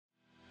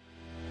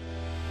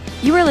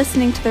You are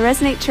listening to the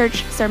Resonate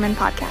Church Sermon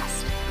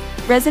Podcast.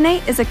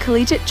 Resonate is a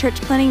collegiate church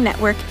planting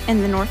network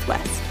in the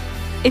Northwest.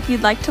 If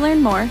you'd like to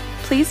learn more,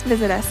 please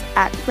visit us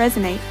at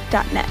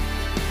resonate.net.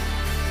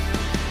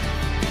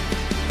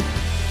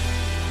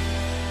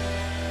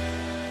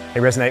 Hey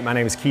Resonate, my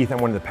name is Keith. I'm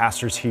one of the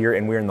pastors here,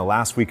 and we're in the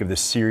last week of this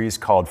series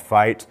called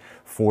Fight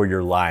for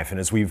Your Life. And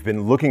as we've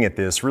been looking at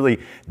this, really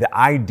the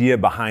idea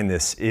behind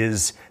this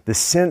is the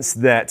sense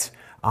that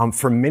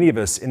for many of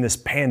us in this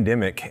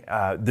pandemic,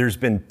 there's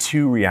been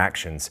two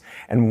reactions.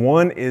 And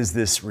one is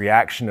this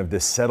reaction of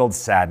this settled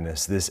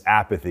sadness, this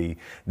apathy,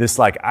 this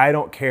like, I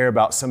don't care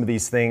about some of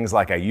these things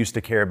like I used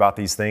to care about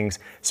these things.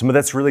 Some of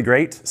that's really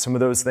great. Some of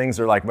those things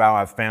are like, wow,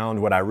 I've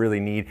found what I really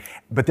need.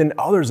 But then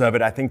others of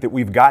it, I think that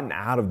we've gotten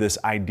out of this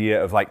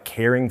idea of like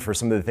caring for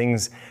some of the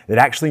things that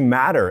actually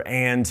matter.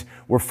 And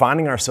we're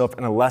finding ourselves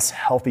in a less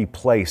healthy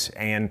place.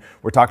 And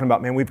we're talking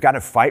about, man, we've got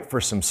to fight for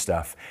some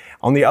stuff.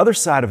 On the other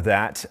side of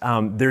that,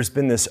 there's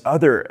been this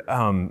other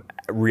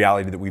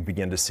reality that we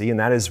begin to see, and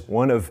that is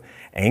one of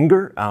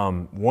anger,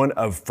 one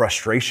of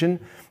frustration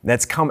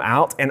that's come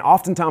out. And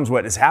oftentimes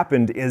what has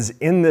happened is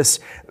in this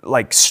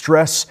like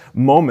stress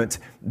moment,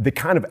 the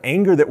kind of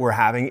anger that we're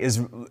having is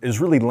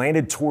really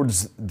landed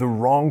towards the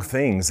wrong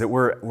things, that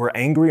we're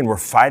angry and we're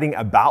fighting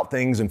about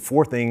things and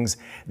for things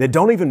that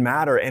don't even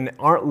matter and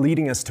aren't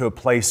leading us to a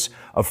place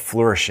of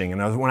flourishing.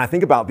 And when I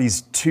think about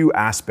these two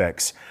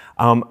aspects,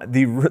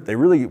 they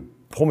really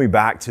pull me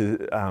back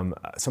to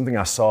something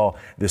I saw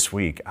this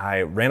week.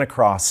 I ran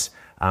across,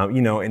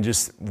 and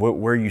just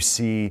where you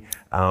see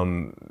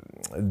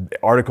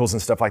articles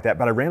and stuff like that,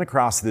 but I ran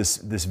across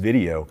this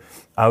video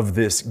of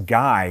this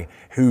guy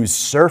who's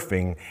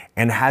surfing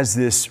and has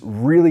this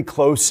really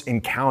close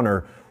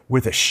encounter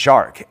with a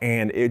shark.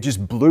 And it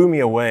just blew me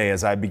away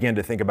as I began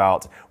to think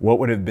about what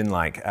would have been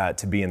like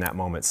to be in that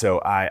moment. So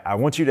I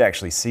want you to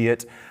actually see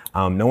it.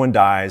 No one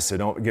dies, so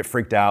don't get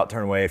freaked out,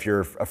 turn away. If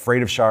you're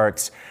afraid of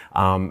sharks,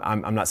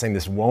 I'm not saying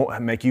this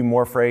won't make you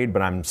more afraid,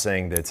 but I'm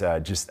saying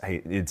that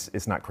hey,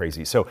 it's not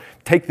crazy. So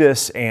take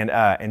this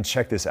and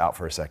check this out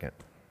for a second.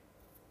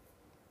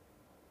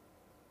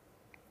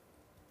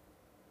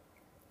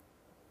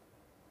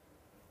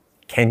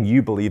 Can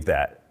you believe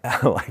that?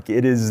 Like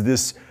it is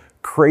this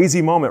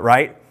crazy moment,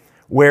 right?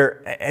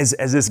 Where as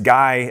this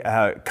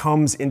guy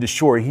comes into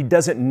shore, he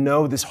doesn't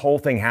know this whole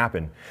thing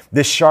happened.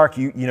 This shark,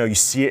 you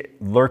see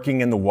it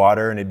lurking in the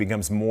water, and it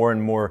becomes more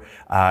and more,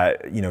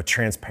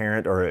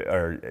 transparent,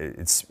 or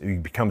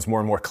it becomes more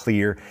and more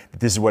clear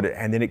that this is what.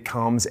 And then it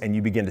comes, and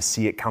you begin to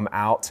see it come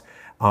out.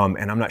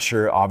 And I'm not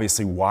sure,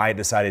 obviously, why it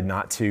decided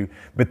not to.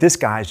 But this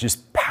guy is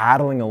just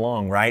paddling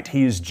along, right?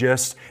 He is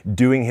just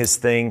doing his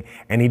thing,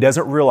 and he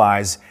doesn't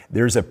realize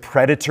there's a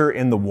predator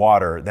in the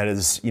water that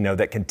is,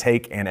 that can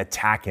take and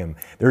attack him.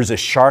 There's a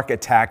shark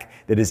attack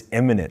that is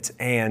imminent,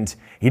 and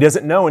he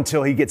doesn't know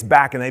until he gets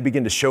back, and they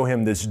begin to show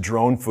him this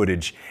drone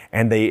footage,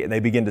 and they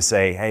begin to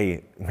say,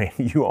 hey, man,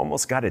 you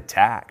almost got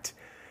attacked.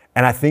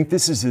 And I think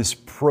this is this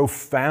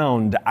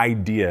profound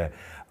idea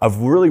of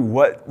really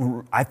what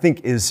I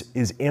think is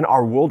in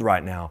our world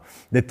right now,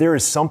 that there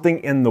is something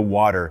in the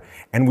water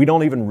and we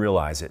don't even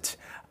realize it.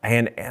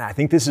 And I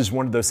think this is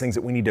one of those things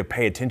that we need to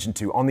pay attention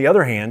to. On the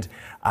other hand,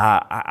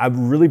 I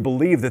really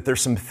believe that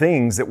there's some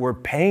things that we're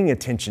paying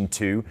attention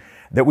to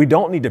that we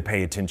don't need to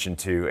pay attention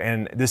to.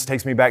 And this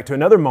takes me back to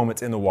another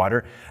moment in the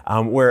water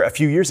where a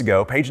few years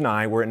ago, Paige and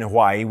I were in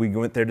Hawaii. We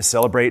went there to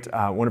celebrate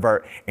one of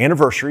our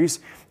anniversaries.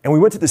 And we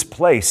went to this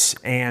place,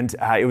 and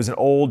it was an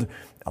old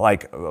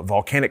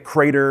volcanic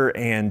crater,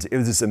 and it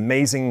was this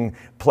amazing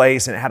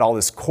place, and it had all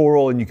this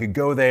coral, and you could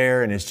go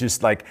there, and it's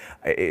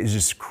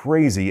just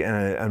crazy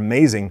and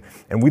amazing.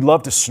 And we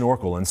love to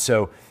snorkel. And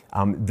so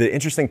the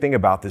interesting thing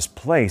about this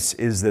place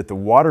is that the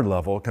water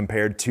level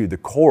compared to the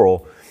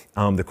coral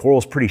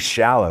is pretty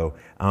shallow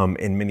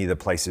in many of the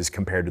places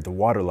compared to the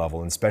water level,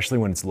 and especially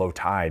when it's low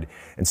tide.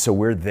 And so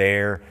we're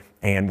there,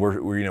 and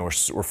we're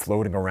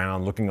floating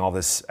around, looking at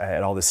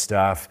all this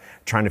stuff,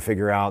 trying to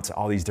figure out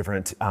all these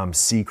different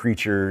sea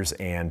creatures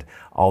and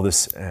all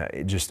this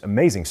just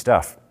amazing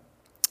stuff.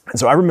 And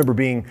so I remember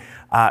being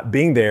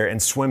there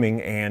and swimming,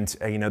 and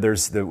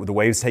there's the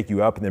waves take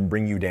you up and then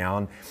bring you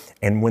down.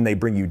 And when they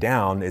bring you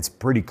down, it's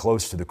pretty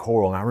close to the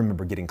coral. And I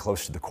remember getting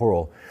close to the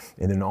coral,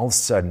 and then all of a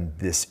sudden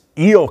this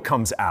eel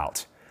comes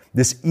out.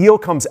 This eel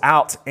comes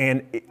out,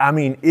 and I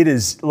mean, it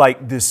is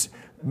like this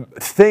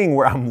thing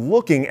where I'm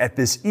looking at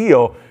this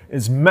eel,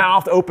 his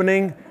mouth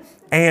opening,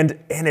 and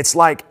it's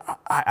like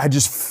I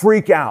just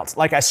freak out.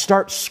 Like I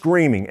start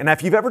screaming. And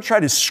if you've ever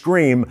tried to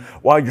scream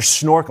while you're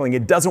snorkeling,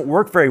 it doesn't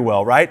work very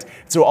well, right?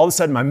 So all of a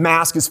sudden my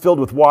mask is filled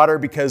with water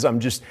because I'm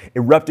just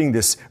erupting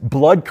this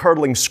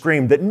blood-curdling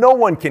scream that no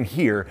one can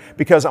hear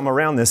because I'm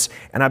around this.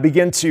 And I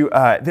begin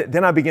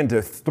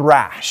to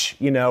thrash,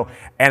 and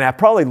I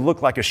probably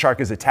look like a shark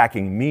is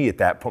attacking me at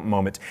that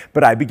moment.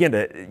 But I begin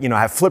to,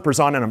 have flippers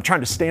on, and I'm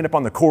trying to stand up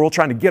on the coral,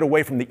 trying to get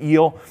away from the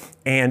eel.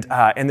 And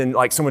then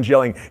like someone's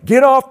yelling,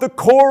 "Get off the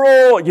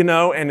coral,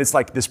 and it's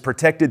like this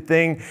protected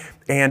thing.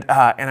 And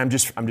I'm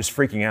just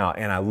freaking out,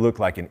 and I look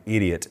like an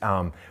idiot.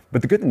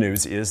 But the good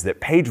news is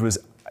that Paige was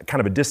kind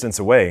of a distance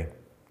away.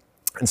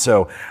 And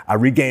so I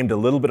regained a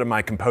little bit of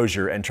my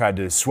composure and tried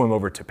to swim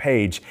over to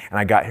Paige. And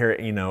I got here,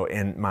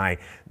 and my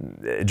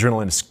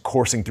adrenaline is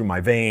coursing through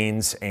my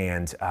veins.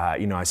 And,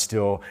 I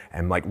still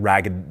am like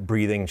ragged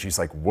breathing. She's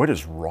like, "What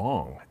is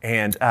wrong?"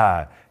 And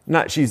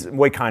she's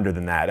way kinder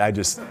than that. I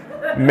just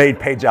made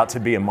Paige out to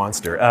be a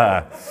monster.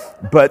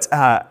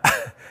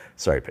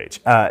 Sorry, Paige.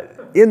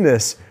 In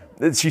this,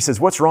 she says,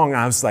 "What's wrong?" And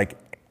I was like,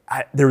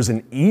 there was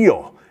an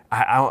eel.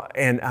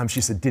 And she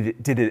said,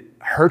 did it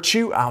hurt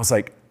you? I was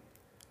like,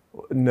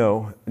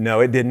 No,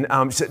 it didn't.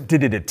 She said,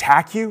 "Did it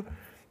attack you?"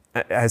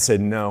 I said,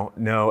 no.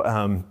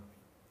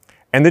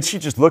 And then she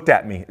just looked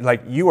at me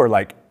like,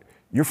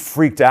 you're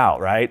freaked out,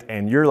 right?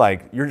 And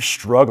you're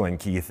struggling,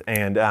 Keith.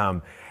 And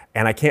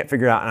I can't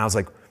figure it out. And I was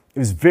like, it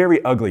was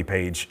very ugly,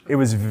 Paige. It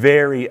was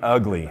very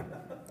ugly.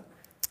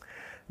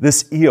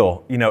 This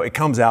eel, it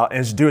comes out and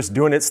it's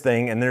doing its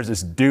thing, and there's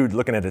this dude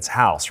looking at its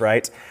house,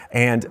 right?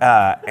 And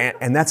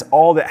that's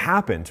all that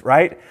happened,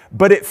 right?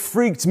 But it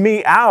freaked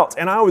me out,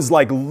 and I was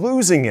like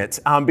losing it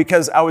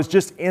because I was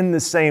just in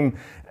the same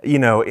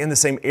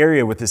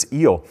area with this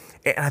eel.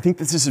 And I think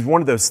this is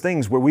one of those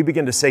things where we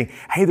begin to say,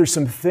 hey, there's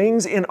some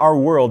things in our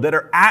world that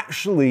are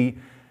actually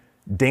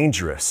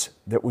dangerous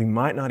that we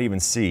might not even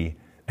see.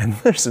 And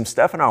there's some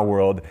stuff in our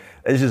world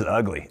that's just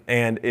ugly,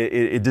 and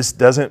it just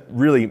doesn't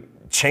really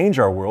change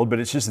our world, but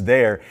it's just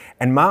there.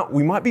 And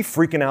we might be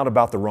freaking out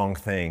about the wrong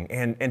thing.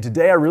 And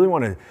today I really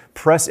want to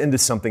press into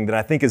something that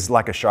I think is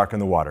like a shark in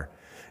the water.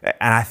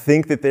 And I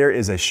think that there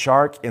is a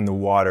shark in the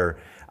water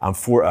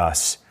for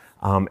us,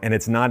 and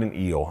it's not an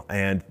eel.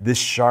 And this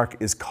shark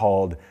is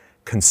called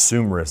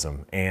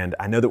consumerism. And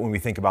I know that when we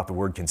think about the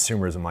word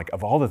consumerism, like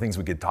of all the things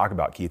we could talk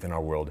about, Keith, in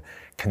our world,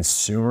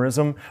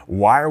 consumerism,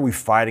 why are we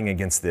fighting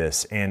against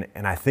this? And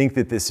I think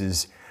that this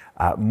is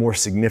more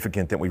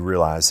significant than we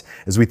realize.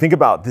 As we think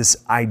about this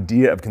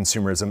idea of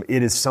consumerism,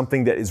 it is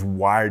something that is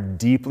wired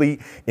deeply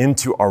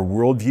into our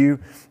worldview.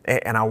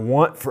 And I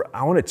want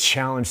to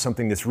challenge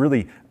something that's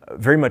really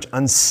very much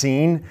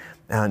unseen,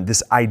 and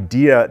this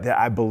idea that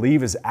I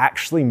believe is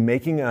actually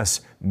making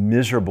us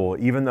miserable,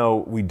 even though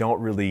we don't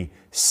really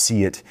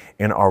see it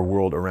in our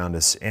world around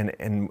us. And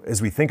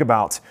as we think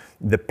about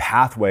the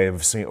pathway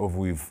of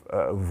we've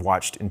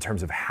watched in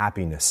terms of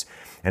happiness,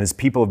 and as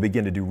people have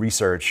begun to do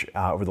research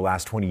over the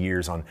last 20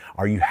 years on,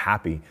 are you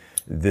happy?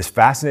 This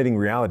fascinating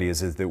reality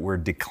is that we're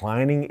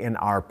declining in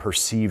our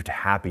perceived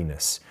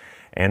happiness.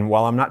 And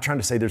while I'm not trying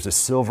to say there's a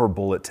silver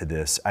bullet to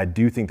this, I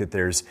do think that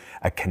there's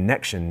a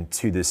connection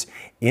to this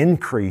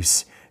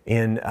increase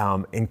in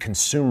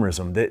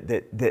consumerism,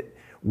 that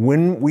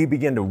when we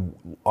begin to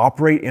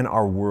operate in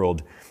our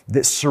world,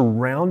 that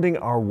surrounding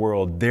our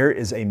world, there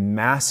is a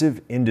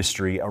massive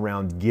industry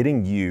around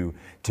getting you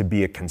to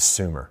be a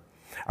consumer,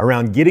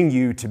 around getting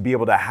you to be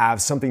able to have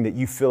something that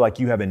you feel like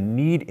you have a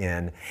need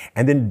in,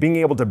 and then being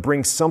able to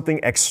bring something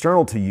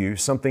external to you,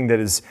 something that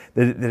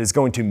is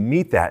going to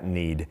meet that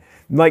need.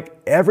 Like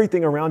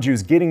everything around you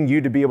is getting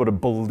you to be able to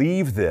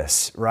believe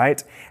this,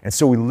 right? And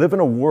so we live in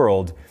a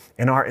world,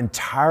 and our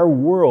entire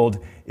world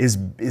is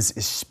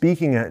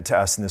speaking to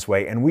us in this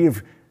way, and we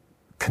have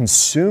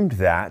consumed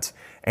that.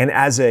 And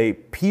as a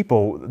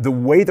people, the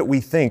way that we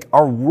think,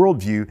 our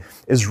worldview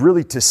is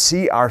really to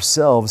see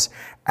ourselves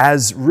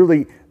as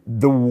really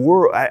the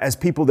world, as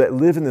people that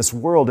live in this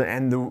world,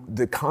 and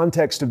the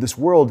context of this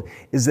world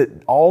is that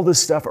all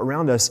this stuff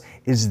around us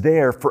is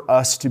there for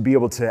us to be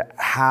able to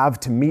have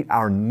to meet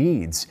our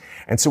needs.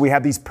 And so we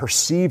have these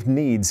perceived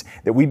needs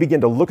that we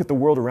begin to look at the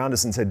world around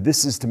us and say,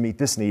 this is to meet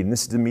this need, and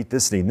this is to meet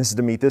this need, and this is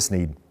to meet this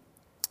need.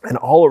 And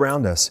all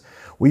around us,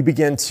 we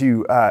begin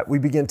to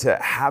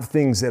have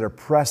things that are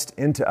pressed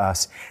into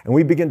us, and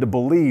we begin to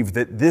believe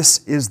that this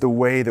is the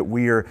way that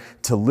we are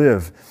to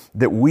live,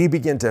 that we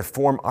begin to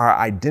form our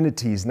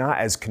identities not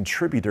as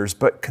contributors,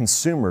 but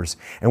consumers.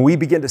 And we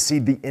begin to see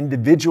the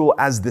individual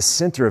as the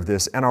center of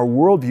this, and our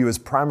worldview is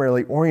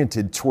primarily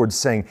oriented towards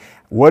saying,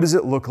 what does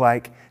it look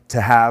like to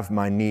have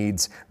my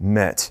needs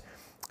met?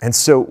 And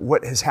so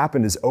what has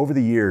happened is over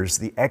the years,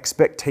 the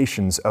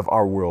expectations of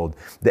our world,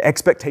 the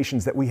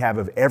expectations that we have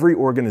of every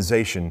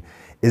organization,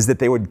 is that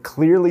they would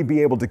clearly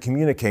be able to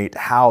communicate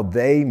how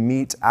they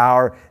meet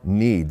our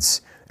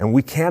needs. And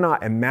we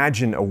cannot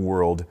imagine a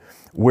world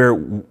where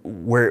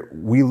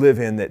we live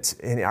in that's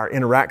in our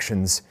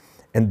interactions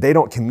and they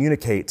don't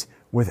communicate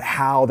with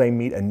how they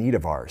meet a need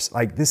of ours.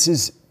 Like this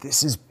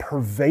is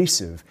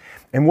pervasive.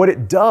 And what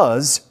it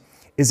does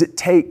is it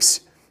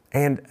takes,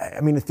 and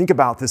I mean, think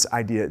about this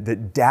idea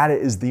that data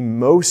is the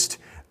most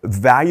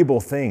valuable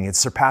thing. It's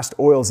surpassed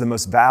oil as the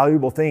most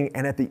valuable thing.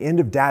 And at the end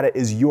of data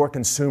is your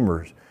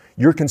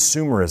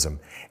consumerism.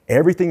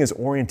 Everything is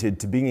oriented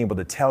to being able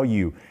to tell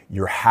you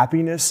your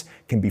happiness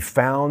can be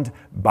found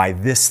by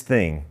this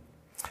thing.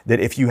 That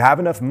if you have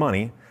enough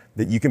money,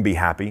 that you can be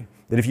happy.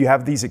 that if you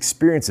have these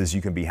experiences,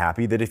 you can be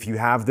happy, that if you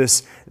have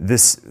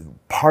this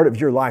part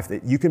of your life,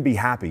 that you can be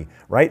happy,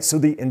 right? So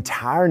the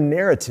entire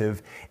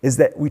narrative is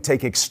that we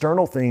take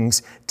external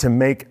things to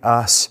make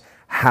us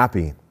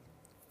happy.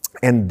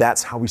 And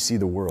that's how we see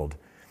the world.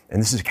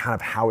 And this is kind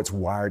of how it's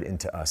wired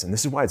into us. And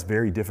this is why it's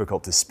very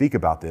difficult to speak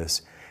about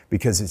this,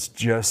 because it's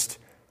just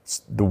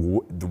the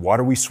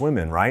water we swim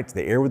in, right?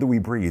 The air that we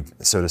breathe,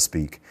 so to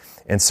speak.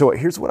 And so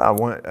here's what I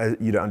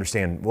want you to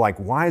understand. Like,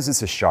 why is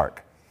this a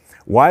shark?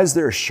 Why is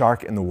there a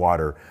shark in the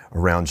water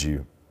around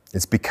you?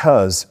 It's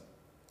because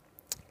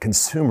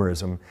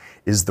consumerism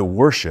is the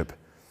worship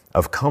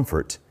of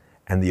comfort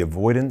and the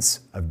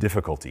avoidance of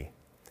difficulty.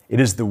 It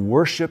is the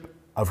worship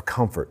of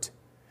comfort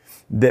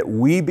that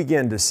we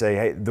begin to say,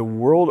 hey, the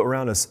world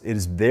around us, it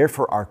is there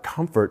for our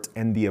comfort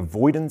and the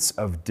avoidance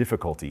of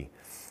difficulty.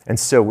 And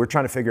so we're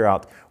trying to figure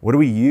out, what do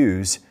we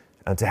use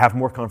to have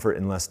more comfort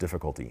and less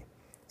difficulty?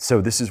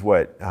 So this is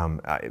what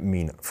I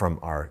mean, from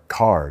our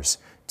cars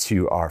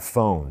to our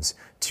phones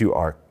to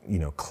our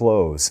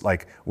clothes.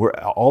 Like,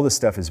 all this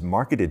stuff is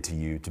marketed to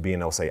you to be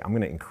able to say, I'm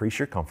going to increase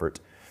your comfort.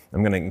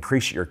 I'm going to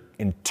increase your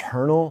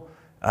internal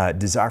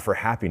desire for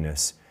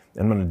happiness.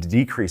 And I'm going to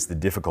decrease the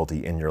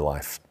difficulty in your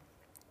life.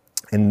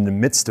 In the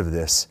midst of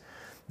this,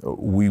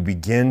 we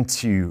begin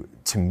to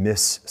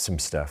miss some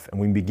stuff, and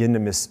we begin to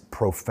miss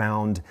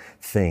profound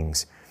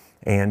things.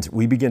 And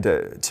we begin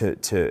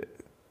to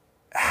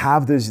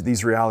have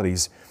these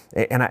realities.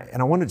 And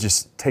I want to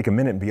just take a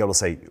minute and be able to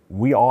say,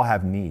 we all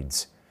have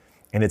needs.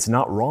 And it's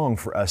not wrong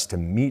for us to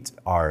meet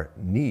our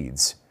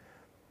needs.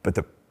 But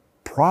the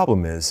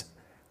problem is,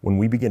 when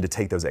we begin to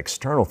take those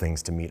external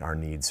things to meet our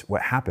needs,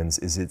 what happens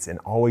is it's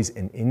always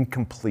an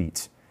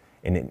incomplete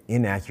and an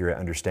inaccurate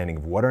understanding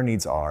of what our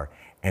needs are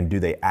and do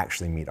they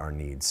actually meet our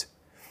needs.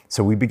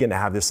 So we begin to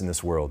have this in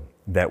this world,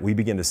 that we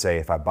begin to say,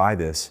 if I buy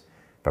this,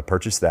 if I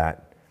purchase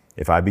that,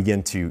 if I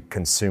begin to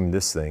consume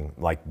this thing,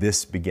 like,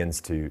 this begins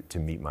to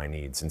meet my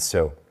needs. And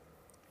so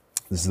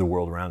this is the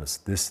world around us.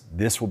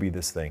 This will be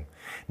this thing.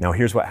 Now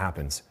here's what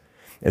happens,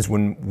 is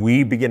when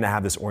we begin to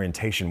have this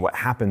orientation, what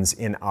happens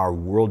in our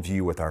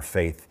worldview with our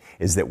faith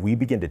is that we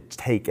begin to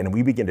take and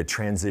we begin to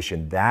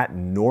transition that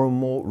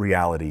normal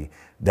reality,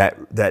 that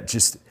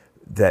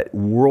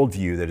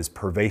worldview that is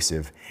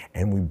pervasive,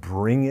 and we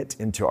bring it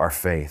into our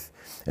faith.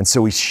 And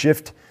so we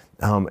shift,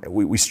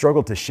 we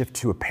struggle to shift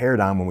to a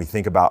paradigm when we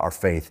think about our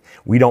faith.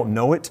 We don't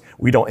know it,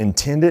 we don't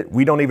intend it,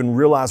 we don't even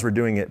realize we're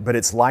doing it, but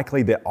it's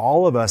likely that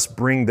all of us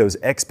bring those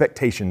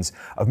expectations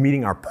of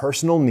meeting our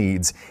personal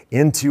needs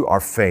into our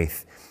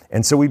faith.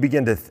 And so we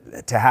begin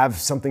to have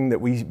something that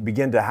we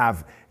begin to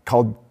have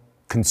called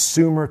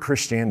consumer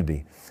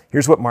Christianity.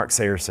 Here's what Mark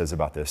Sayers says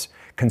about this.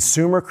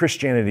 Consumer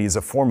Christianity is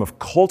a form of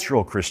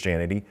cultural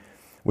Christianity,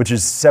 which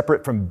is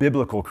separate from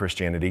biblical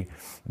Christianity,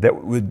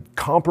 that would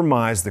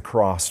compromise the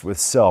cross with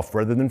self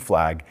rather than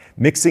flag,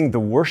 mixing the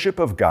worship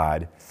of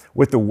God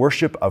with the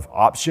worship of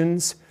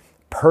options,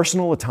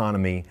 personal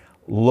autonomy,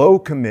 low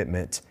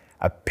commitment,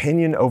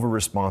 opinion over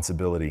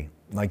responsibility.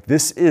 Like,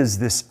 this is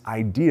this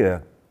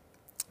idea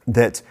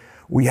that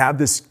we have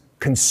this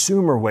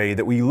consumer way,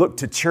 that we look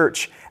to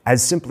church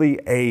as simply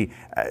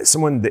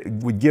someone that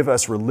would give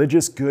us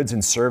religious goods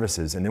and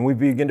services. And then we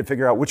begin to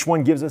figure out which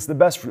one gives us the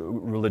best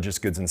religious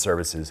goods and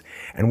services.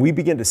 And we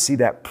begin to see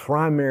that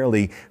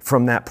primarily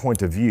from that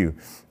point of view.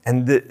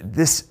 And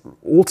this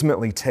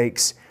ultimately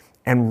takes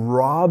and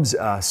robs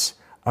us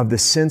of the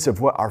sense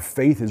of what our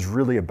faith is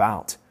really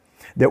about.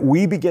 That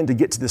we begin to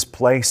get to this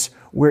place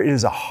where it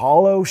is a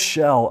hollow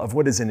shell of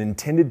what is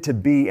intended to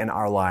be in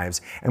our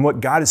lives and what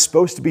God is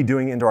supposed to be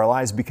doing into our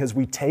lives, because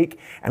we take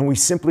and we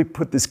simply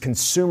put this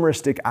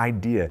consumeristic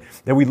idea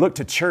that we look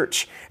to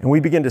church and we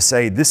begin to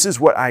say, this is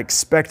what I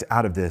expect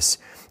out of this.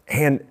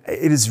 And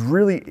it is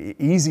really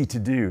easy to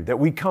do, that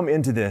we come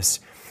into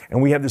this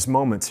and we have this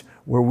moment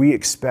where we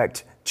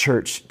expect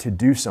church to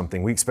do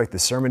something. We expect the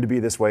sermon to be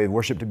this way, the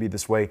worship to be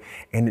this way,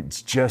 and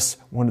it's just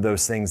one of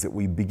those things that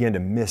we begin to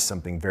miss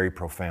something very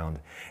profound.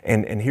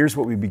 And here's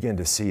what we begin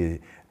to see.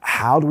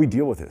 How do we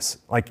deal with this?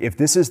 Like, if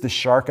this is the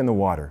shark in the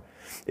water,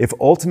 if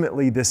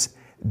ultimately this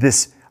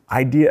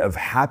idea of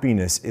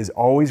happiness is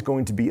always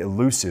going to be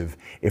elusive,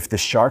 if the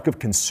shark of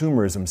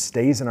consumerism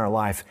stays in our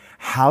life,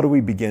 how do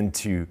we begin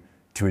to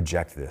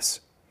eject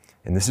this?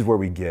 And this is where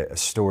we get a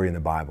story in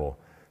the Bible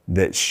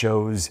that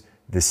shows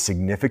this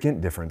significant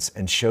difference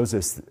and shows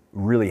us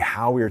really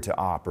how we are to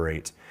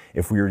operate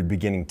if we are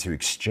beginning to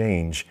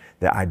exchange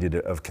the idea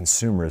of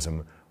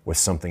consumerism with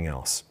something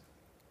else.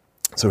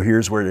 So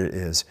here's where it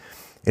is.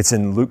 It's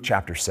in Luke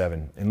chapter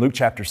 7. In Luke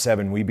chapter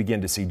 7, we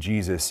begin to see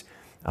Jesus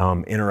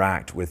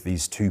interact with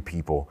these two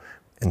people.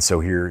 And so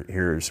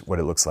here's what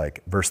it looks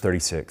like. Verse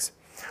 36.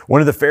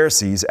 One of the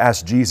Pharisees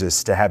asked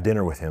Jesus to have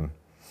dinner with him.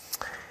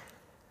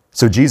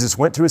 So Jesus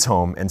went to his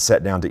home and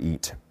sat down to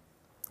eat.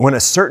 When a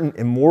certain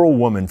immoral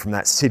woman from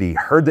that city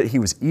heard that he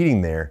was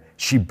eating there,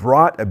 she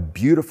brought a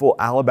beautiful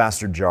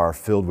alabaster jar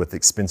filled with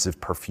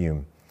expensive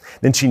perfume.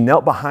 Then she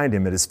knelt behind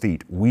him at his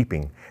feet,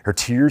 weeping. Her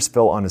tears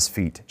fell on his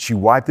feet. She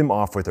wiped them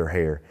off with her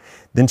hair.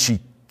 Then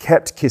she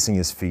kept kissing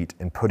his feet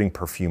and putting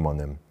perfume on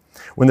them.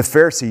 When the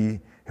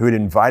Pharisee who had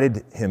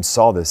invited him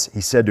saw this,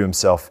 he said to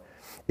himself,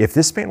 if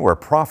this man were a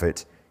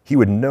prophet, he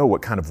would know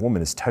what kind of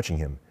woman is touching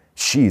him.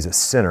 She's a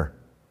sinner.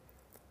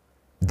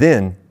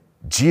 Then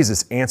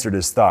Jesus answered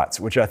his thoughts,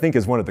 which I think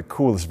is one of the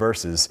coolest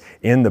verses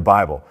in the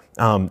Bible.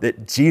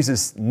 That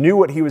Jesus knew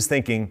what he was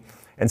thinking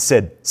and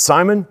said,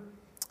 Simon,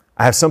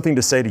 I have something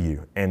to say to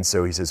you. And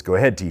so he says, go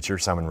ahead, teacher,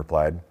 Simon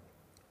replied.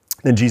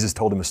 Then Jesus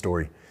told him a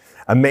story.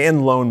 A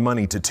man loaned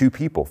money to two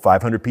people,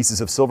 500 pieces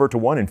of silver to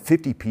one and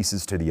 50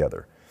 pieces to the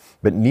other.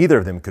 But neither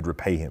of them could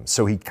repay him.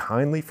 So he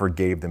kindly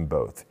forgave them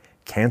both,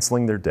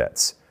 canceling their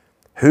debts.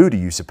 Who do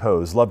you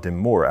suppose loved him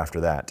more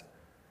after that?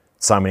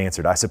 Simon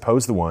answered, I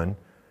suppose the one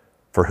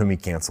for whom he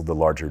canceled the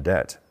larger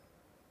debt.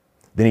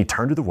 Then he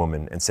turned to the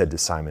woman and said to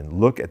Simon,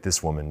 look at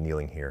this woman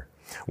kneeling here.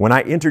 When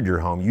I entered your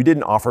home, you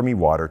didn't offer me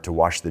water to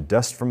wash the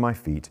dust from my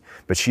feet,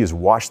 but she has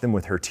washed them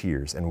with her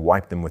tears and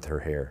wiped them with her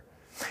hair.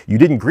 You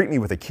didn't greet me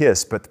with a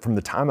kiss, but from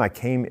the time I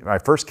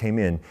first came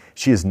in,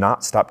 she has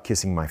not stopped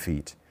kissing my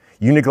feet.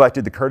 You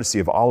neglected the courtesy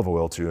of olive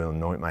oil to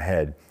anoint my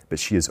head, but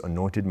she has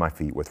anointed my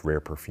feet with rare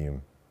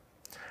perfume.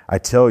 I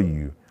tell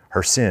you,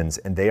 her sins,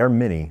 and they are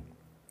many,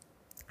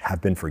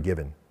 have been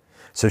forgiven.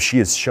 So she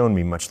has shown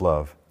me much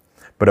love.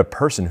 But a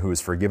person who is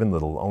forgiven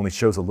little only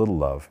shows a little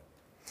love.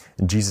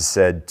 And Jesus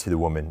said to the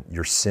woman,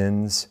 your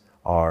sins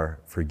are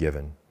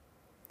forgiven.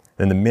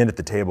 Then the men at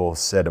the table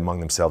said among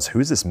themselves, who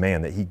is this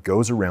man that he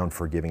goes around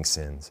forgiving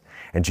sins?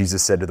 And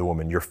Jesus said to the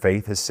woman, your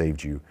faith has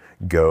saved you.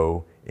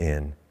 Go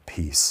in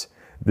peace.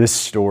 This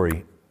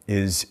story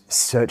is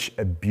such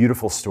a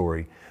beautiful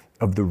story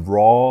of the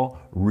raw,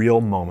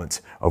 real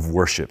moment of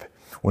worship.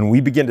 When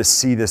we begin to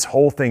see this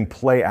whole thing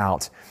play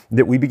out,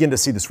 that we begin to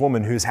see this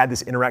woman who's had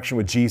this interaction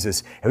with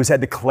Jesus, who's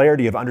had the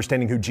clarity of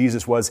understanding who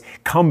Jesus was,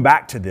 come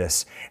back to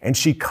this. And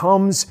she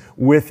comes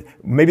with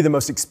maybe the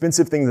most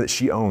expensive thing that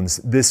she owns,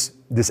 this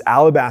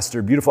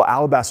beautiful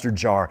alabaster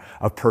jar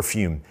of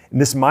perfume. And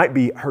this might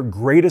be her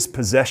greatest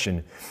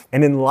possession.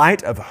 And in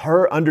light of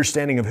her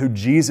understanding of who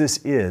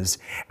Jesus is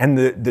and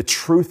the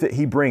truth that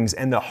he brings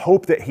and the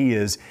hope that he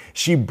is,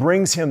 she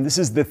brings him, this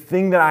is the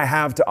thing that I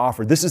have to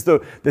offer. This is the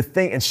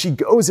thing. And she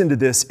goes into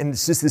this, and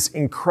it's just this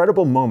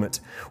incredible moment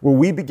where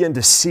we begin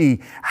to see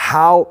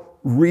how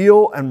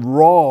real and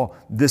raw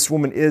this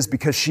woman is,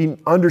 because she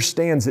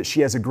understands that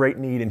she has a great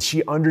need, and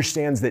she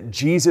understands that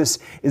Jesus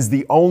is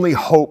the only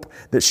hope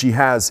that she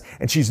has.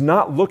 And she's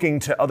not looking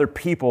to other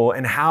people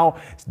and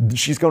how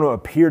she's going to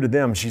appear to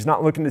them. She's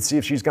not looking to see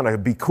if she's going to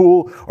be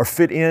cool or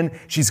fit in.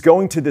 She's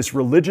going to this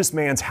religious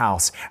man's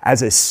house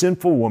as a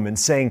sinful woman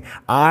saying,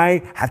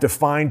 I have to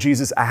find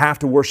Jesus. I have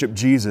to worship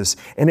Jesus.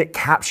 And it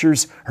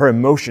captures her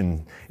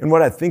emotion. And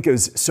what I think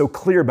is so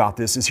clear about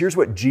this is here's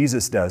what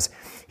Jesus does.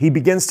 He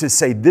begins to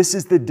say, this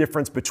is the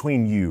difference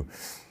between you.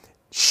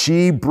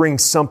 She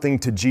brings something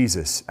to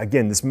Jesus.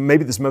 Again, this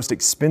most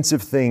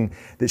expensive thing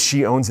that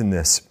she owns in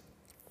this.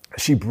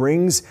 She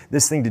brings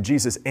this thing to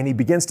Jesus, and he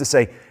begins to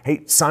say,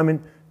 hey,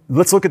 Simon,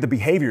 let's look at the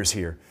behaviors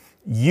here.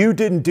 You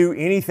didn't do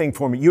anything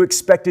for me. You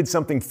expected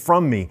something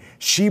from me.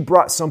 She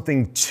brought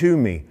something to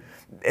me.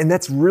 And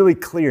that's really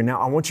clear. Now,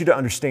 I want you to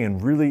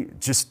understand, really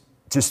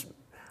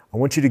I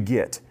want you to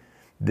get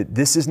that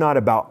this is not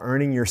about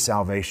earning your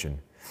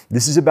salvation.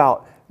 This is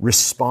about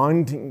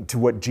responding to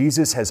what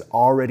Jesus has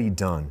already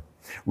done,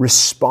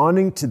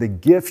 responding to the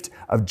gift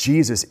of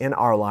Jesus in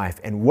our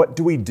life. And what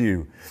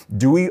do?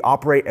 Do we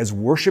operate as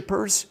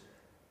worshipers,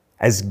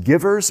 as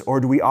givers, or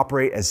do we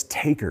operate as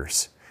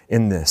takers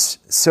in this?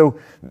 So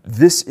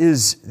this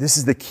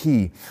is the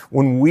key.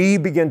 When we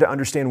begin to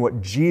understand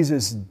what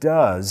Jesus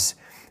does,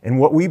 and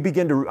what we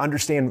begin to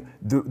understand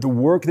the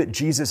work that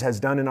Jesus has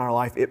done in our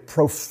life, it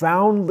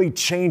profoundly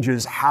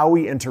changes how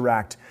we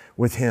interact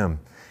with him.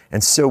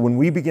 And so when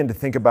we begin to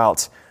think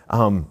about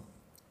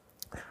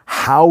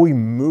how we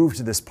move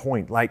to this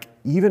point, like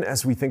even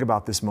as we think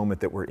about this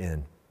moment that we're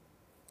in,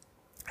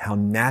 how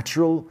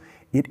natural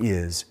it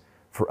is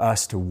for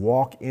us to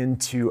walk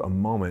into a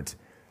moment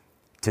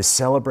to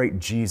celebrate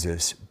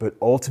Jesus, but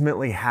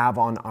ultimately have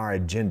on our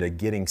agenda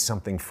getting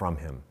something from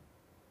him.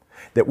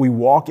 That we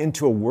walk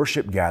into a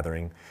worship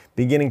gathering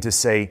beginning to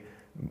say,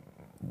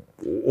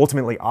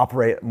 ultimately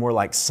operate more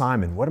like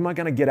Simon. What am I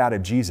going to get out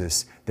of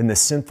Jesus than the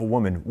sinful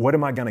woman? What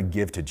am I going to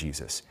give to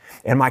Jesus?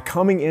 Am I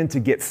coming in to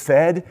get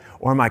fed,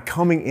 or am I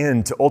coming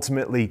in to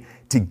ultimately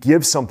to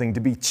give something, to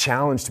be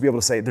challenged, to be able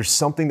to say, there's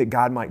something that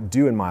God might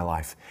do in my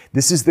life?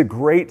 This is the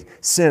great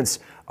sense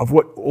of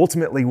what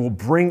ultimately will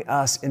bring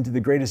us into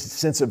the greatest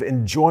sense of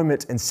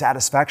enjoyment and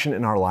satisfaction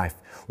in our life.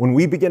 When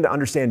we begin to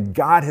understand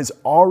God has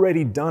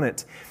already done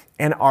it,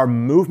 and our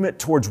movement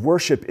towards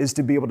worship is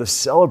to be able to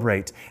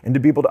celebrate and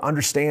to be able to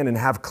understand and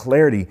have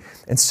clarity.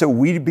 And so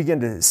we begin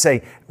to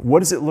say, what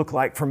does it look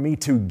like for me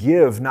to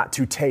give, not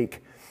to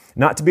take?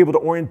 Not to be able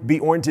to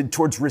be oriented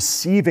towards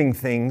receiving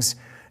things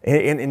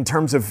in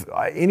terms of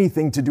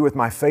anything to do with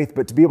my faith,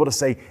 but to be able to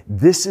say,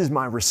 this is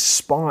my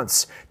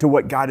response to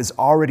what God has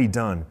already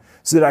done.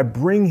 So that I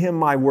bring him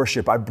my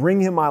worship, I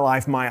bring him my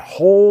life, my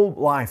whole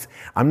life.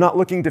 I'm not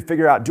looking to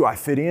figure out, do I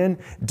fit in?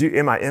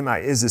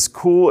 Is this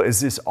cool? Is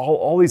this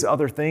all these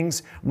other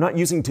things? I'm not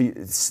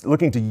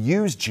looking to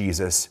use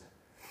Jesus,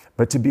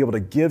 but to be able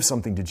to give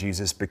something to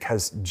Jesus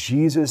because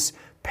Jesus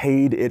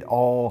paid it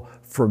all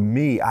for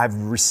me. I've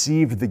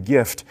received the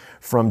gift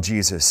from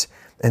Jesus.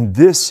 And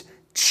this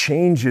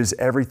changes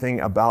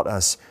everything about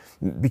us.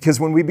 Because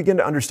when we begin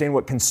to understand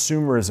what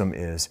consumerism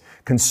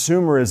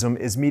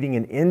is meeting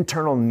an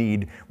internal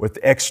need with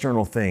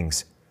external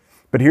things.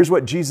 But here's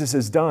what Jesus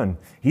has done.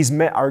 He's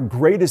met our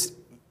greatest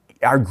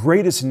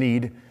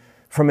need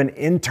from an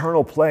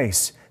internal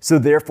place. So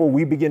therefore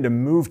we begin to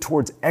move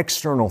towards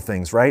external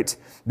things, right?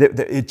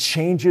 It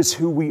changes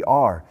who we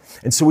are.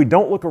 And so we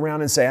don't look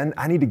around and say,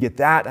 I need to get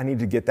that, I need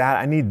to get that,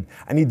 I need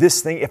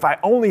this thing. If I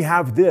only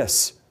have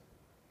this,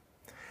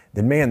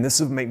 then man,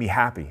 this will make me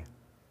happy.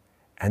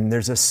 And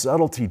there's a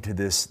subtlety to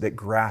this that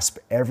grasps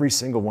every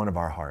single one of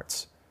our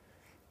hearts.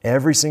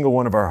 Every single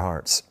one of our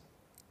hearts.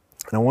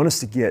 And I want us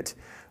to get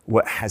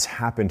what has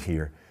happened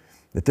here.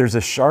 That there's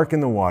a shark in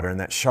the water, and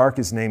that shark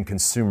is named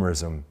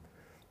consumerism,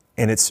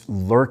 and it's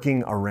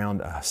lurking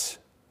around us.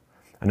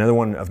 Another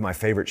one of my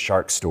favorite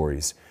shark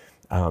stories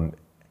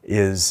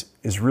is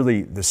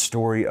really the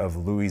story of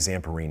Louis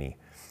Zamperini,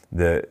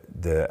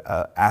 the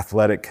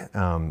athletic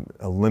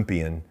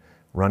Olympian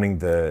running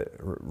the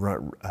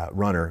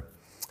runner.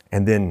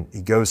 And then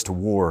he goes to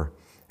war,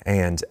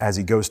 and as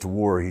he goes to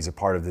war, he's a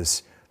part of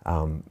this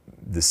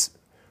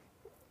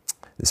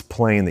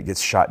plane that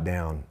gets shot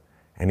down.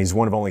 And he's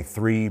one of only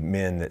 3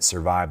 men that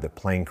survived the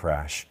plane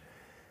crash.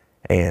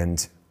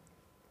 And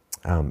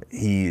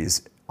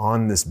he's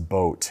on this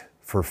boat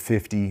for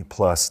 50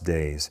 plus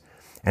days.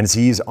 And as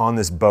he's on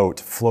this boat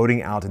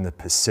floating out in the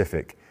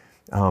Pacific,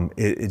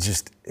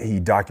 he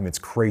documents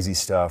crazy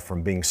stuff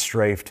from being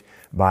strafed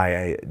by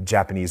a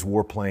Japanese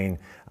warplane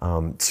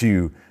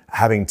to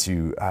having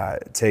to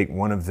take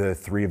one of the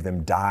 3 of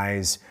them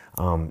dies,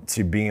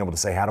 to being able to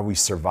say, how do we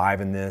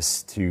survive in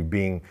this, to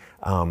being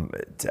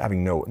to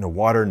having no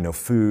water, no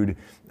food,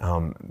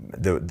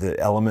 the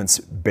elements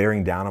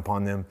bearing down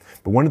upon them.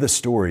 But one of the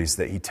stories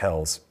that he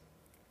tells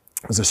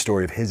was a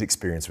story of his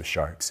experience with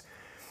sharks.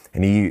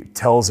 And he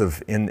tells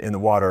of in the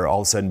water all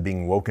of a sudden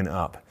being woken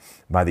up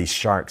by these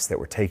sharks that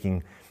were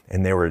taking,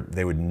 and they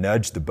would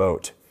nudge the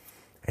boat,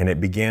 and it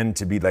began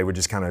to be, they would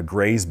just kind of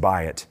graze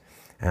by it.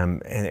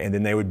 And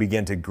then they would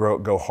begin to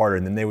go harder,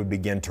 and then they would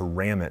begin to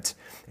ram it.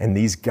 And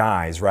these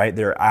guys, right,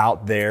 they're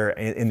out there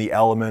in the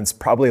elements,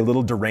 probably a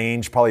little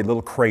deranged, probably a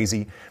little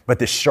crazy, but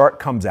the shark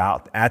comes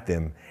out at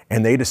them,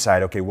 and they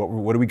decide, okay,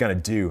 what are we going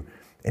to do?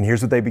 And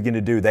here's what they begin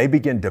to do. They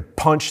begin to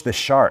punch the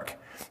shark.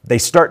 They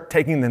start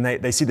taking, then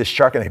they see the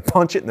shark, and they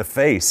punch it in the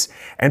face.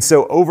 And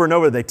so over and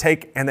over, they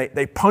take, and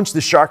they punch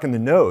the shark in the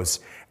nose.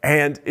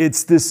 And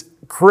it's this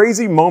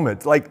crazy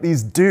moment, like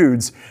these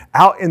dudes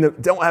out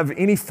don't have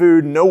any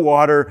food, no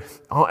water,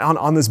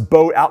 on this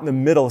boat out in the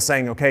middle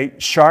saying, okay,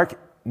 shark,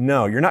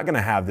 no, you're not going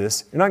to have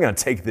this. You're not going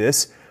to take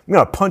this. I'm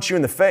going to punch you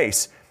in the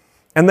face.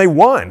 And they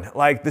won.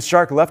 Like, the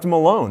shark left them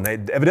alone. They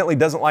evidently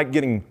doesn't like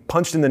getting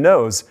punched in the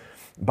nose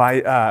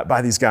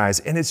by these guys.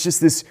 And it's just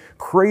this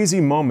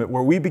crazy moment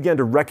where we begin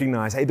to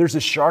recognize, hey, there's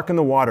a shark in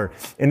the water,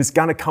 and it's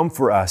going to come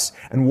for us.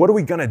 And what are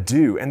we going to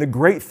do? And the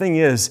great thing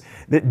is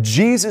that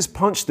Jesus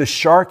punched the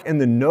shark in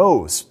the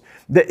nose.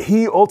 That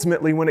he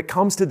ultimately, when it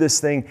comes to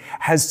this thing,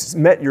 has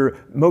met your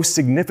most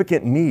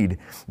significant need.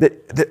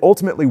 That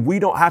ultimately we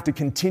don't have to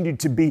continue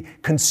to be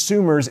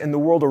consumers in the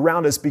world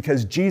around us,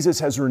 because Jesus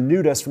has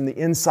renewed us from the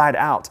inside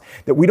out.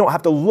 That we don't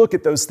have to look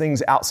at those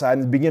things outside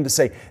and begin to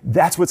say,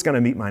 that's what's going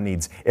to meet my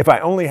needs. If I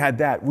only had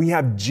that. We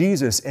have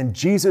Jesus, and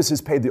Jesus has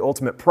paid the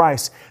ultimate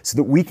price so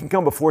that we can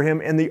come before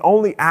him. And the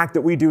only act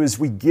that we do is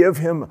we give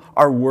him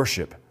our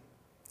worship.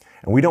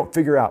 And we don't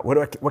figure out,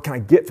 what can I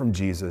get from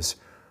Jesus?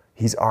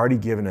 He's already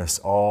given us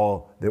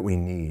all that we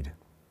need.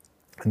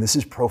 And this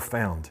is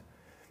profound.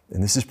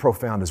 And this is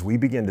profound as we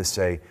begin to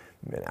say,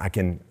 man,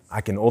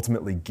 I can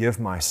ultimately give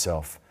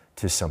myself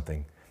to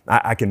something.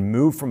 I can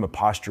move from a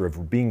posture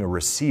of being a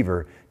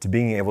receiver to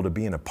being able to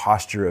be in a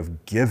posture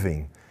of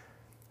giving,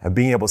 of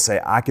being able to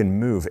say, I can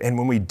move. And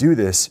when we do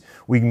this,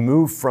 we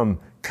move from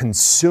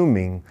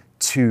consuming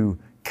to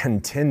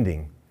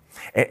contending.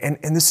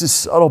 And this is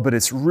subtle, but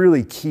it's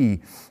really key,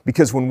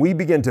 because when we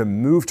begin to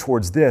move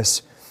towards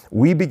this,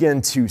 we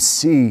begin to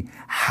see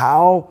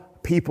how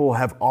people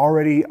have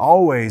already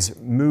always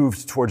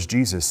moved towards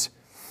Jesus.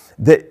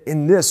 That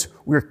in this,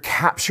 we're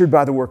captured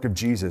by the work of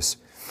Jesus.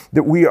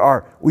 That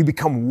we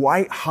become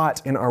white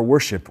hot in our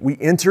worship. We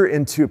enter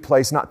into a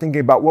place not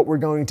thinking about what we're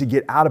going to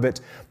get out of it,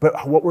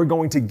 but what we're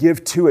going to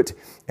give to it.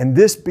 And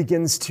this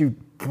begins to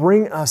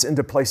bring us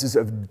into places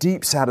of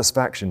deep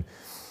satisfaction.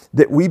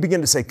 that we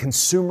begin to say,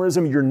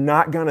 consumerism, you're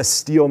not going to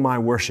steal my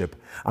worship.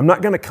 I'm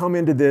not going to come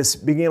into this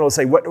being able to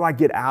say, what do I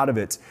get out of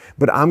it?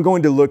 But I'm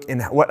going to look in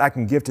what I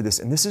can give to this.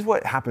 And this is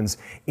what happens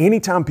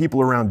anytime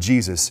people around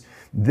Jesus,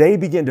 they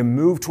begin to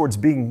move towards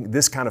being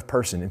this kind of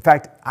person. In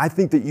fact, I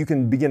think that you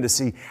can begin to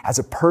see, as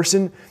a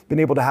person, being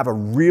able to have a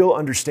real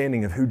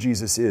understanding of who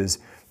Jesus is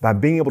by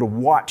being able to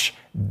watch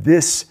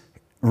this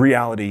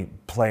reality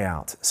play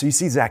out. So you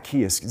see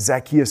Zacchaeus.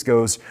 Zacchaeus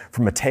goes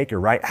from a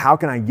taker, right? How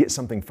can I get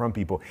something from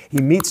people?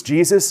 He meets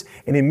Jesus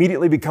and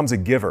immediately becomes a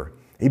giver.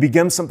 He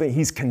becomes something,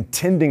 he's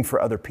contending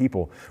for other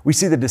people. We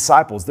see the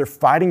disciples, they're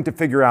fighting to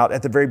figure out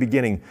at the very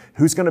beginning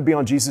who's going to be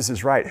on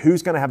Jesus' right,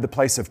 who's going to have the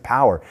place of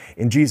power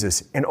in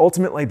Jesus. And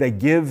ultimately they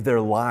give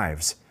their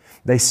lives.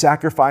 They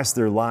sacrifice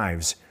their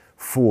lives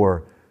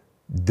for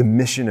the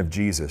mission of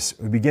Jesus.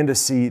 We begin to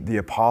see the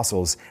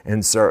apostles,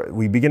 and so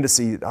we begin to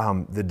see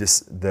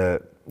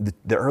the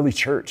early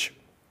church.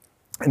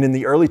 And in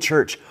the early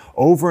church,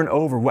 over and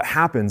over, what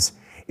happens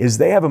is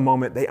they have a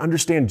moment, they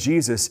understand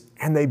Jesus,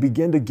 and they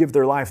begin to give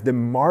their life. The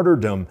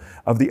martyrdom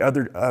of the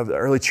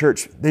early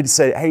church, they'd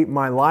say, hey,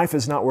 my life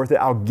is not worth it.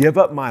 I'll give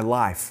up my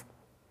life.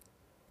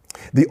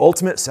 The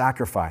ultimate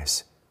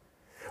sacrifice.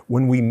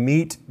 When we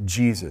meet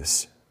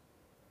Jesus,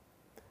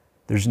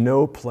 there's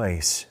no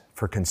place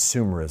for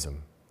consumerism.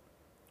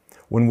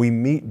 When we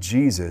meet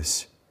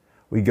Jesus,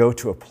 we go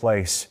to a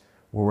place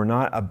where we're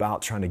not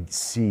about trying to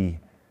see,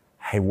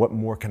 hey, what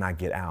more can I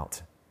get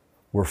out?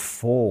 We're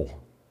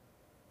full.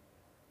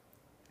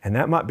 And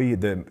that might be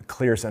the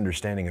clearest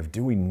understanding of,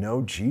 do we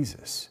know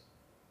Jesus?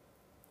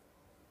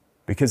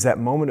 Because that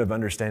moment of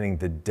understanding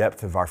the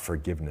depth of our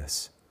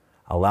forgiveness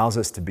allows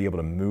us to be able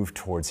to move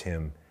towards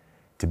Him,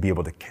 to be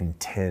able to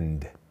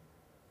contend.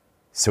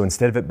 So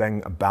instead of it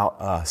being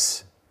about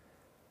us,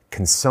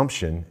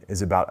 consumption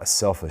is about a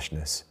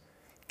selfishness.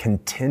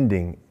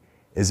 Contending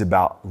is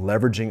about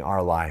leveraging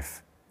our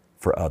life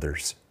for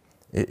others.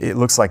 It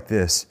looks like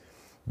this.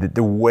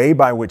 The way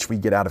by which we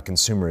get out of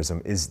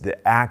consumerism is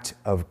the act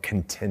of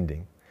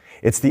contending.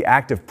 It's the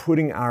act of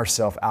putting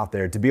ourselves out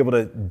there to be able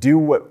to do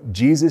what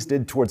Jesus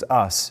did towards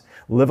us,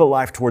 live a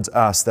life towards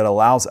us that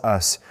allows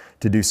us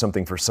to do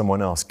something for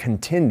someone else.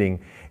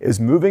 Contending is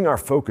moving our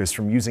focus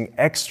from using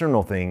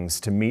external things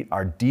to meet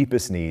our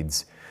deepest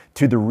needs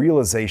to the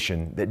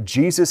realization that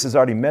Jesus has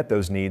already met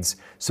those needs,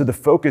 so the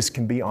focus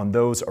can be on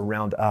those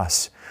around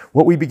us.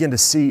 What we begin to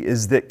see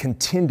is that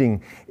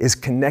contending is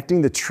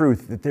connecting the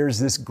truth that there's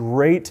this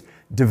great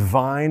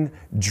divine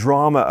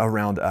drama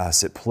around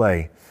us at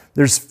play.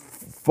 There's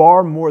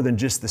far more than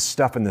just the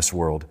stuff in this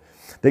world.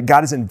 That God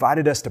has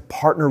invited us to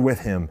partner with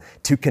Him,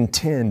 to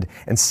contend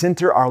and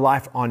center our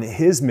life on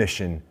His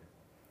mission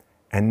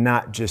and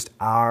not just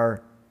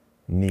our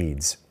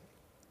needs.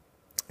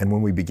 And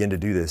when we begin to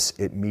do this,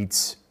 it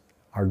meets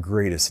our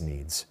greatest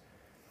needs.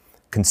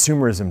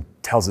 Consumerism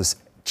tells us,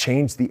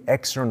 change the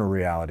external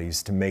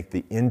realities to make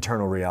the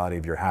internal reality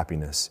of your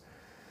happiness.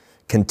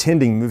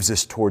 Contending moves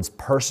us towards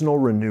personal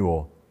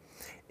renewal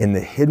in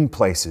the hidden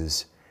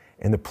places,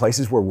 in the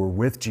places where we're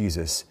with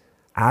Jesus,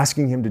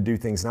 asking Him to do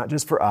things not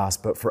just for us,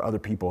 but for other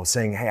people,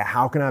 saying, hey,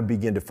 how can I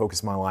begin to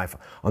focus my life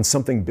on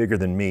something bigger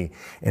than me?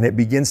 And it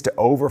begins to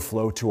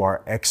overflow to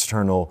our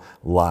external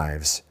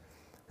lives.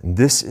 And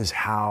this is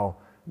how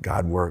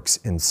God works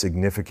in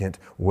significant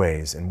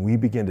ways. And we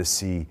begin to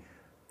see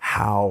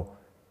how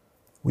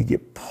we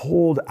get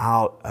pulled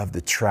out of the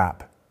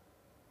trap.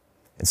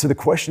 And so the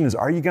question is,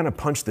 are you going to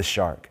punch the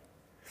shark?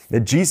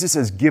 That Jesus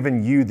has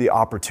given you the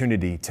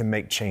opportunity to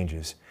make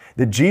changes.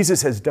 That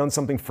Jesus has done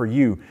something for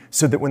you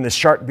so that when the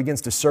shark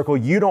begins to circle,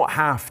 you don't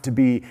have to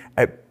be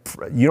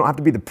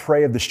the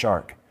prey of the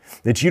shark.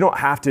 That you don't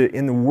have to,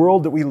 in the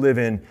world that we live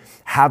in,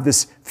 have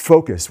this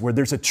focus where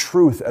there's a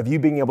truth of you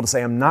being able to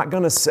say, I'm not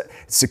going to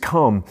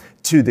succumb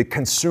to the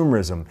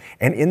consumerism.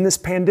 And in this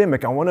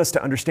pandemic, I want us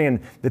to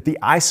understand that the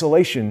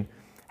isolation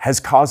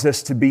has caused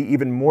us to be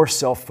even more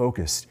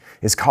self-focused.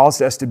 It's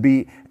caused us to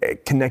be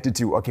connected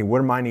to, okay, what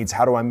are my needs?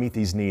 How do I meet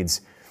these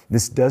needs?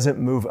 This doesn't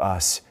move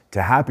us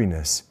to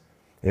happiness.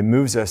 It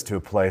moves us to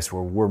a place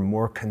where we're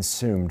more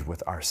consumed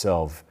with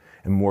ourselves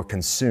and more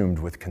consumed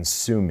with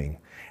consuming,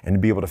 and to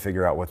be able to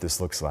figure out what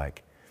this looks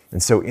like.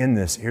 And so in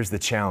this, here's the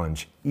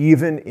challenge.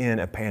 Even in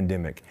a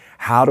pandemic,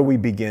 how do we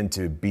begin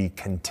to be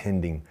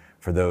contending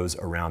for those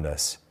around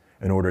us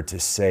in order to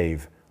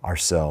save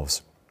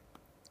ourselves?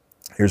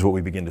 Here's what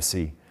we begin to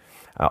see.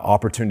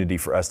 Opportunity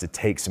for us to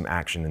take some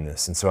action in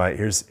this. And so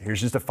here's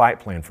just a fight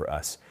plan for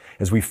us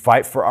as we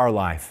fight for our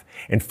life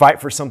and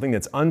fight for something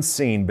that's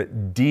unseen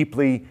but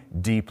deeply,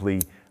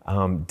 deeply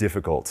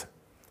difficult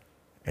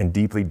and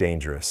deeply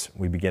dangerous.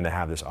 We begin to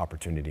have this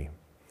opportunity.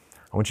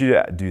 I want you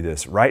to do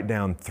this. Write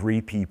down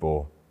 3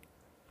 people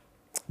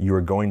you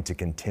are going to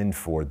contend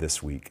for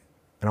this week.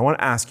 And I want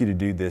to ask you to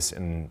do this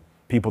in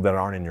people that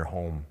aren't in your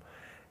home.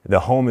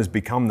 The home has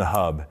become the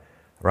hub,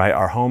 right?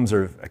 Our homes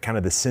are kind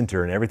of the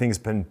center, and everything's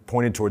been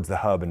pointed towards the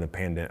hub in the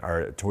pandemic,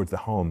 or towards the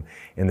home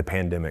in the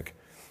pandemic.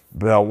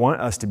 But I want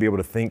us to be able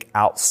to think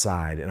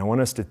outside, and I want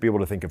us to be able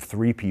to think of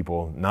 3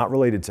 people, not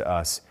related to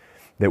us,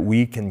 that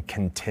we can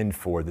contend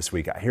for this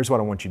week. Here's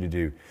what I want you to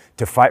do.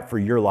 To fight for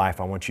your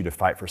life, I want you to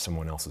fight for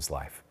someone else's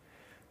life.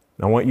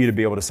 And I want you to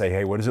be able to say,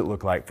 hey, what does it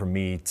look like for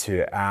me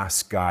to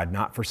ask God,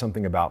 not for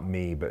something about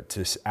me, but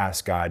to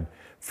ask God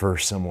for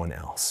someone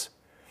else?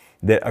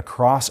 That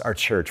across our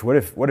church, what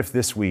if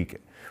this week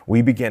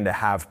we begin to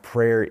have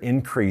prayer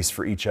increase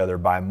for each other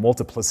by a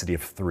multiplicity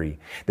of 3,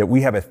 that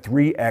we have a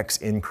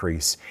 3x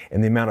increase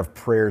in the amount of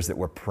prayers that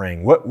we're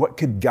praying? What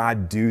could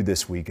God do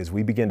this week as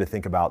we begin to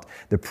think about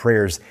the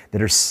prayers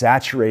that are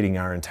saturating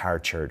our entire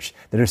church,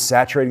 that are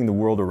saturating the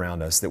world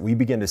around us, that we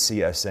begin to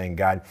see us saying,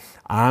 God,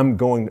 I'm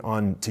going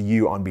on to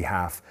you on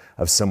behalf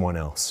of someone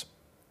else.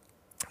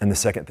 And the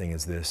second thing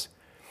is this: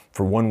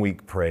 for 1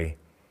 week, pray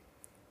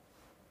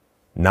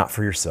not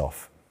for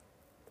yourself,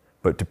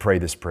 but to pray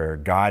this prayer: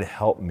 God,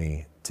 help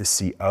me to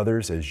see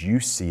others as you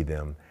see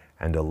them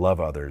and to love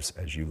others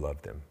as you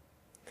love them.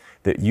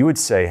 That you would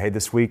say, hey,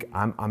 this week,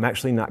 I'm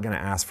actually not going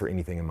to ask for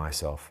anything in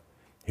myself.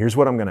 Here's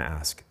what I'm going to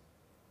ask.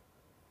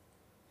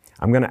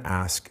 I'm going to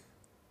ask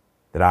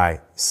that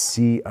I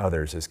see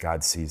others as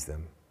God sees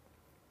them.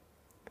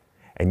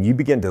 And you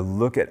begin to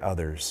look at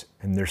others,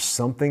 and there's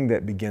something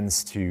that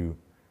begins to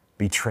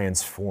be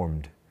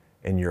transformed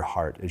in your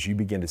heart as you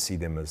begin to see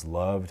them as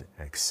loved,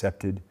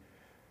 accepted.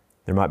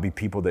 There might be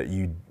people that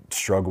you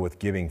struggle with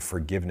giving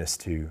forgiveness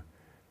to,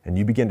 and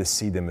you begin to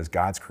see them as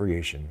God's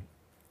creation,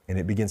 and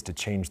it begins to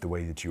change the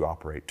way that you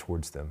operate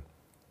towards them.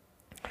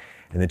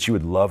 And that you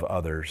would love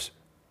others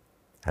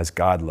as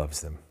God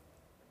loves them.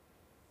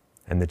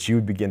 And that you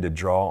would begin to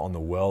draw on the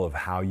well of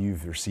how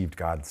you've received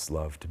God's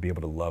love to be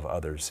able to love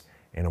others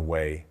in a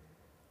way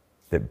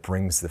that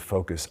brings the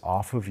focus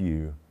off of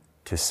you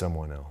to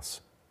someone else.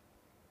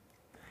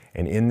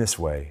 And in this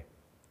way,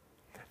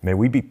 may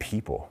we be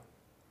people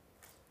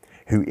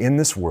who in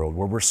this world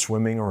where we're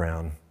swimming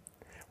around,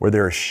 where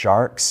there are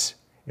sharks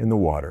in the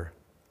water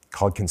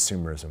called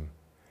consumerism,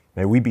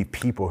 may we be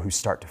people who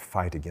start to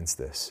fight against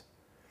this.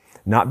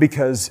 Not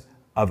because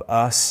of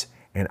us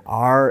and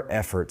our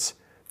efforts,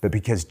 but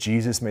because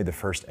Jesus made the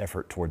first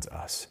effort towards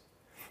us.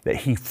 That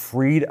he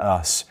freed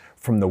us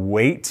from the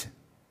weight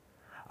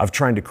of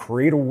trying to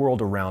create a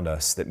world around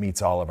us that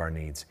meets all of our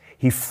needs.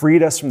 He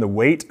freed us from the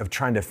weight of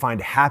trying to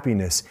find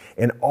happiness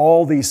in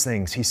all these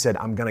things. He said,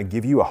 I'm going to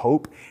give you a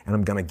hope and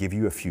I'm going to give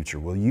you a future.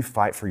 Will you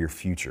fight for your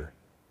future?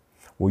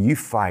 Will you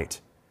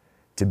fight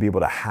to be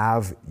able to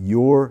have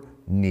your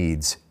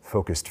needs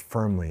focused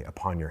firmly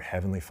upon your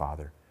Heavenly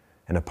Father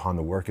and upon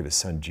the work of His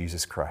Son,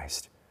 Jesus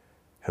Christ,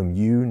 whom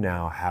you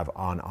now have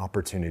an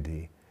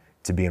opportunity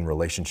to be in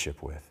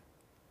relationship with,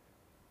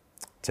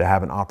 to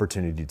have an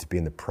opportunity to be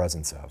in the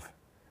presence of,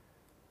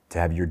 to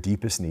have your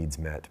deepest needs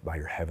met by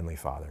your Heavenly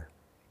Father?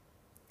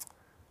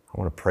 I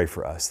want to pray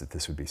for us that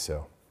this would be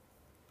so.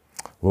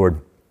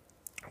 Lord,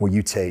 will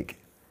you take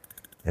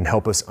and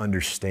help us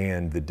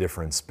understand the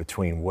difference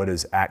between what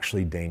is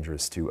actually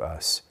dangerous to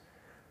us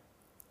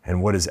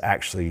and what is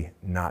actually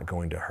not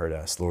going to hurt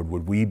us? Lord,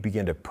 would we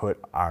begin to put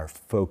our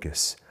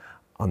focus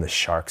on the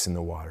sharks in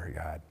the water,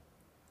 God?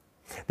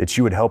 That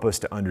you would help us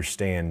to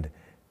understand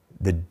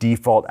the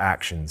default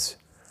actions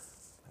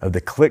of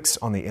the clicks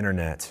on the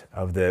internet,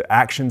 of the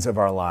actions of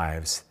our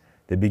lives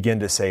that begin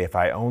to say, if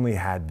I only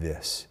had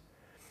this,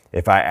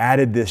 if I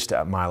added this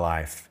to my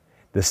life,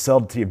 the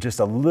subtlety of just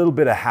a little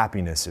bit of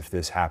happiness if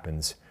this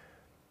happens.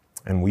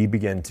 And we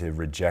begin to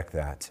reject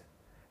that.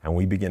 And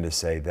we begin to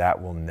say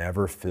that will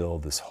never fill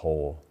this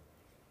hole,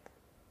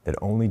 that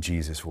only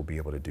Jesus will be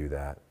able to do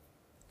that.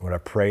 Lord, I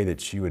pray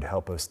that you would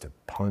help us to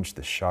punch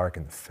the shark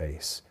in the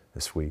face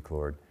this week,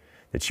 Lord,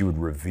 that you would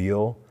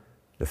reveal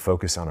the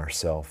focus on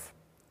ourselves,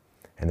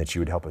 and that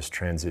you would help us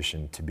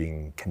transition to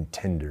being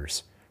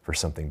contenders for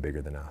something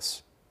bigger than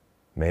us.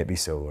 May it be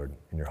so, Lord,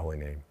 in your holy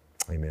name.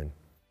 Amen.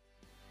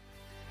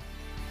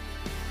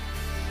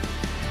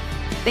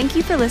 Thank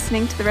you for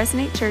listening to the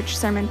Resonate Church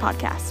Sermon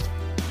Podcast.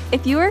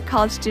 If you are a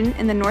college student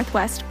in the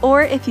Northwest,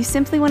 or if you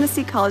simply want to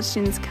see college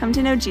students come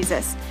to know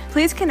Jesus,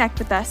 please connect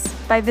with us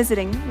by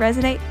visiting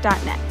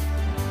resonate.net.